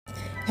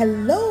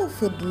Hello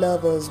food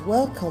lovers,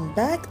 welcome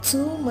back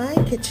to my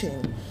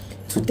kitchen.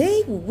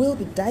 Today we will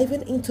be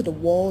diving into the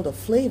world of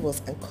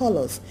flavors and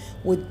colors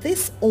with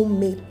this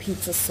homemade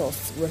pizza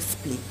sauce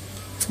recipe.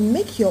 To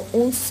make your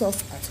own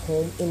sauce at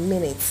home in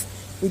minutes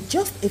with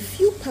just a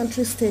few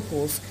pantry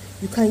staples,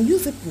 you can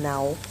use it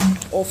now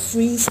or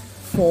freeze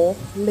for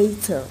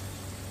later.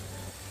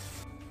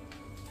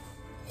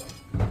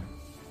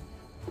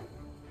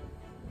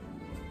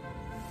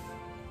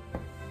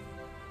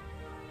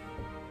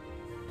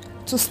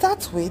 To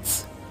start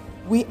with,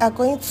 we are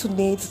going to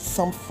need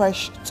some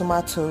fresh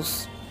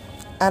tomatoes,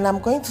 and I'm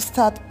going to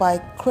start by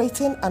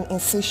creating an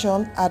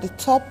incision at the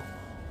top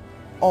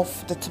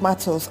of the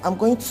tomatoes. I'm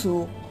going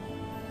to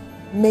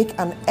make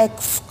an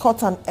X,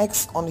 cut an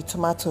X on the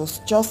tomatoes,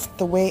 just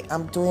the way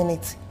I'm doing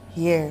it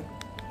here.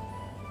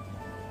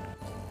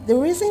 The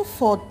reason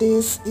for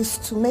this is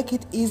to make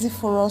it easy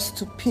for us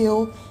to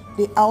peel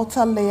the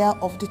outer layer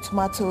of the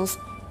tomatoes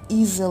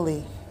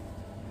easily.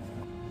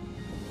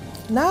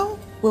 Now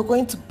we're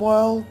going to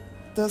boil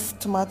these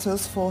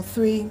tomatoes for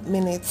 3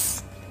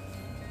 minutes.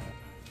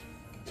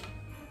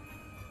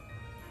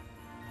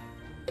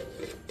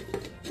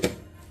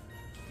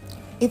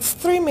 It's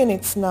 3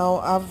 minutes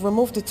now. I've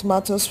removed the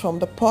tomatoes from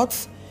the pot.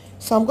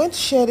 So I'm going to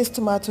share these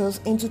tomatoes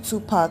into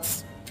 2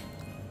 parts.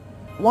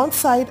 One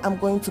side I'm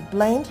going to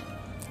blend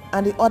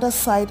and the other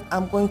side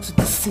I'm going to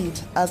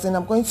deseed, as in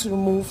I'm going to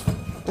remove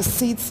the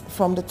seeds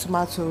from the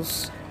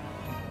tomatoes.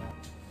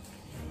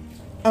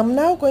 I'm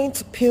now going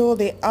to peel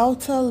the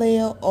outer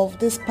layer of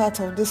this part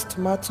of these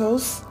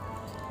tomatoes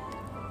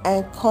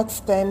and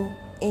cut them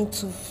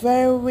into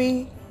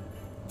very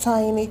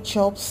tiny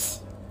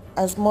chops,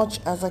 as much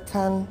as I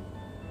can,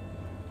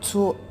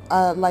 to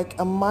like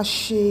a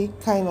mushy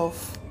kind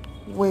of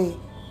way.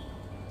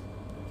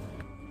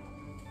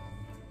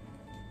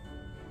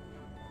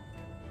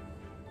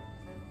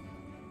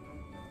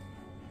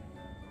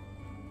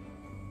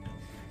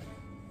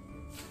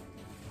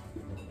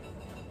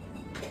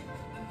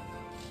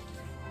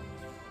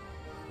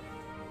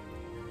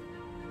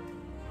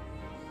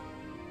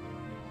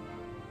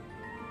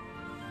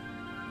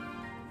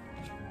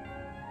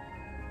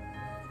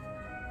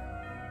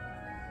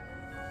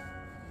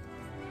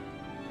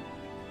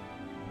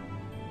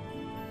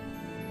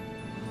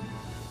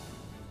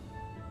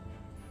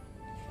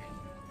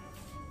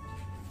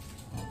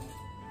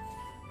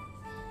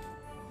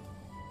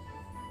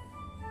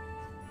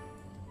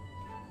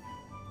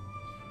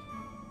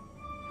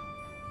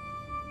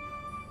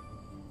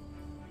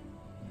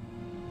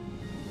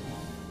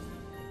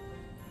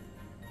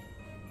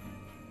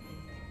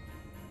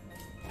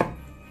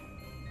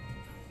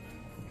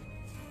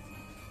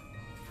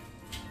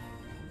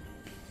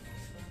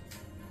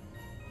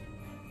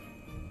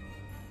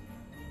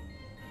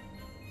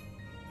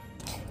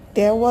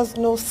 There was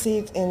no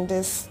seed in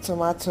these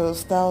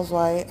tomatoes, that was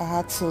why I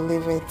had to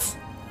leave it.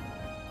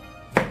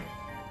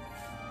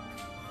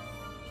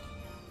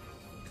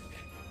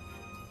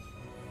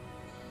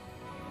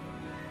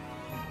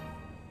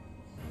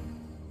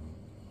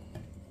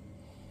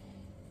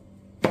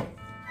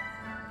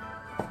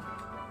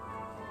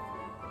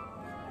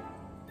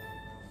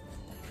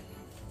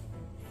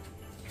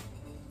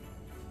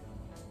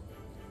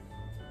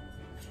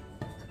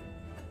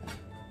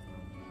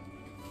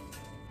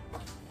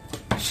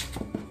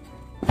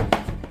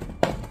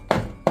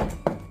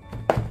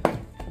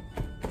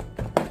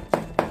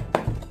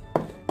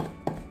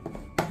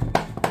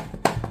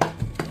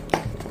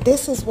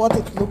 This is what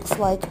it looks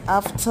like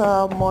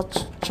after much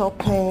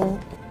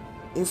chopping.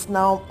 It's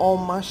now all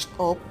mashed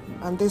up,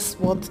 and this is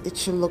what it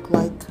should look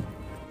like.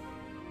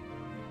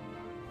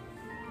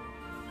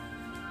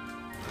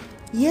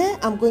 Here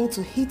I'm going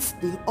to heat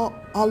the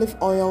olive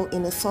oil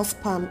in a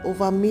saucepan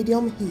over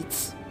medium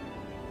heat.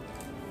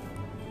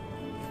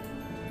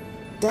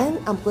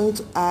 Then I'm going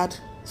to add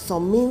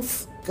some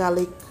minced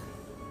garlic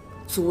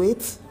to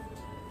it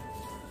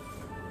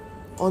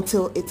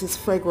until it is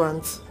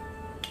fragrant.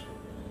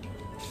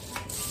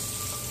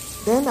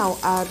 Then I'll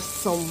add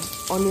some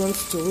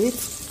onions to it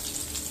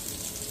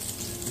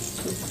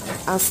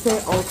and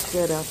stir all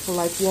together for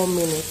like 1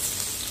 minute.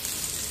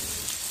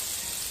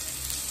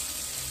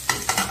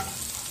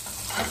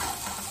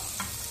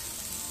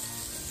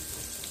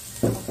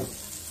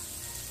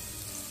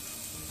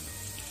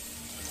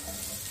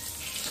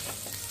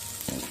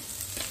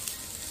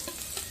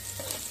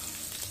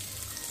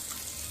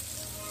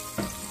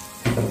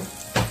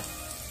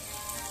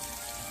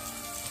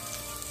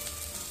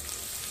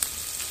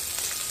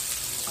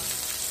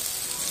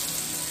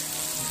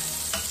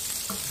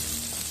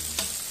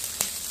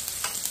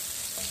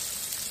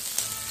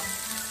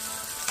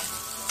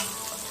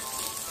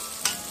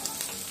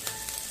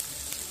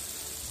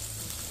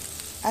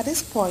 At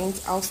this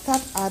point, I'll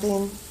start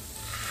adding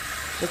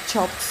the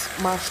chopped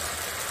mashed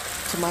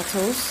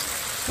tomatoes,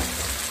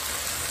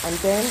 and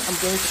then I'm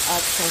going to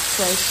add some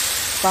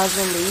fresh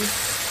basil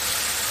leaves.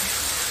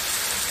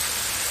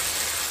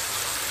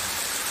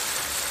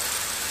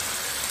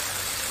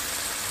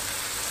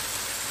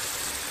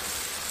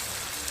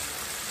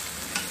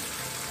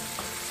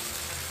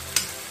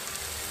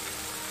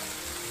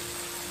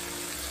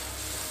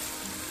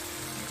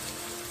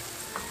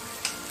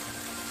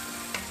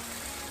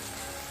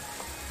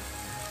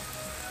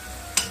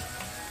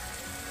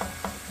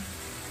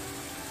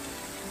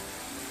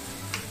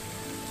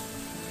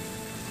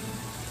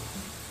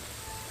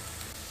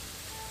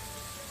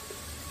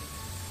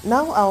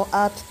 Now I'll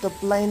add the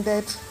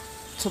blended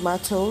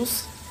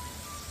tomatoes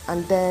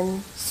and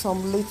then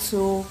some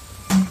little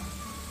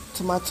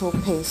tomato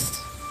paste.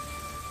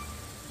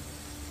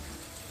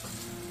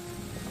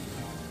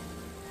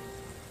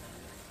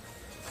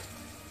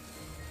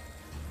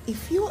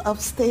 If you have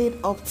stayed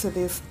up to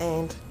this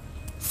end,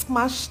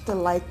 smash the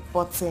like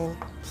button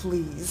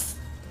please,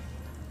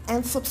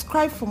 and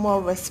subscribe for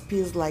more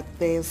recipes like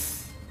this.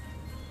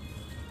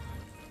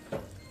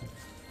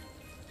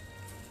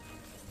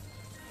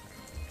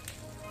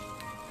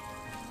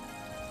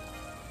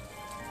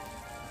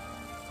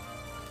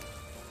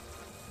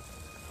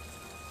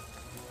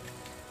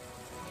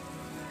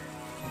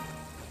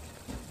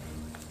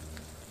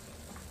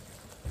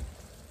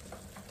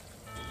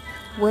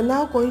 We're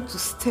now going to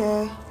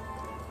stir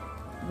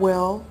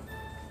well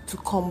to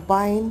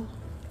combine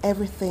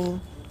everything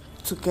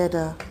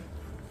together.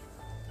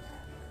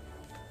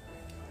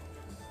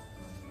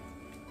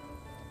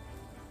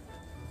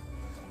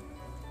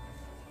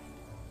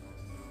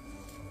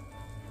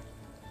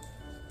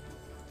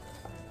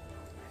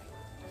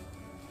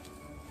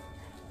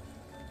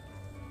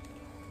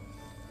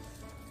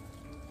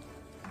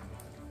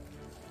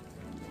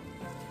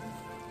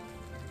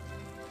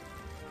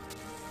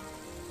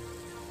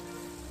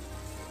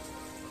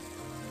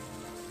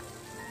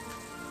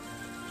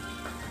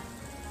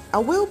 I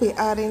will be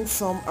adding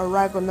some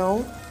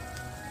oregano,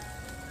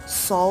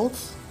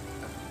 salt,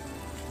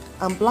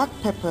 and black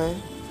pepper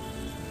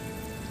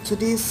to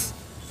this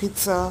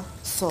pizza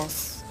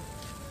sauce.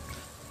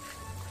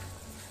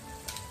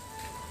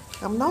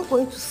 I'm now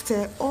going to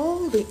stir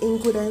all the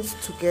ingredients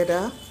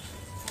together,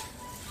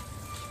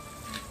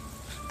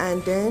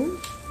 and then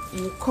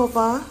we'll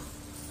cover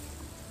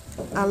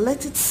and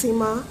let it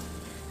simmer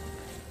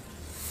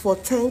for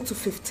 10 to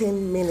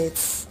 15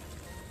 minutes.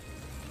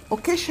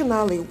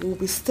 Occasionally we'll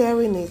be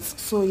stirring it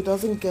so it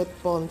doesn't get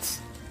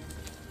burnt.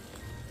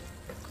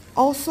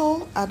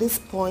 Also at this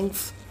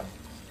point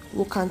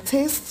we can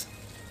taste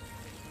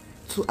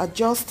to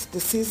adjust the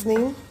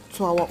seasoning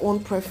to our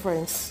own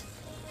preference.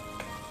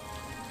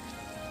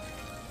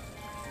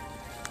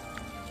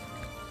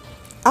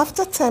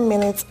 After 10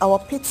 minutes our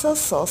pizza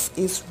sauce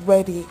is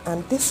ready,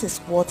 and this is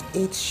what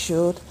it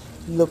should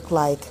look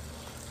like.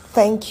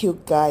 Thank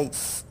you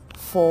guys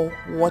for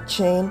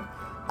watching.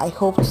 I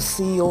hope to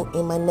see you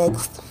in my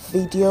next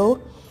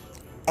video,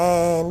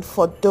 and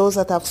for those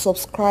that have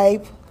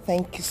subscribed,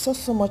 thank you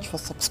so much for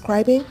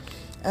subscribing,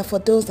 and for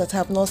those that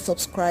have not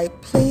subscribed,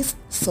 please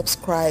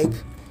subscribe.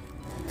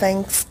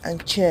 Thanks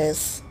and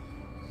cheers.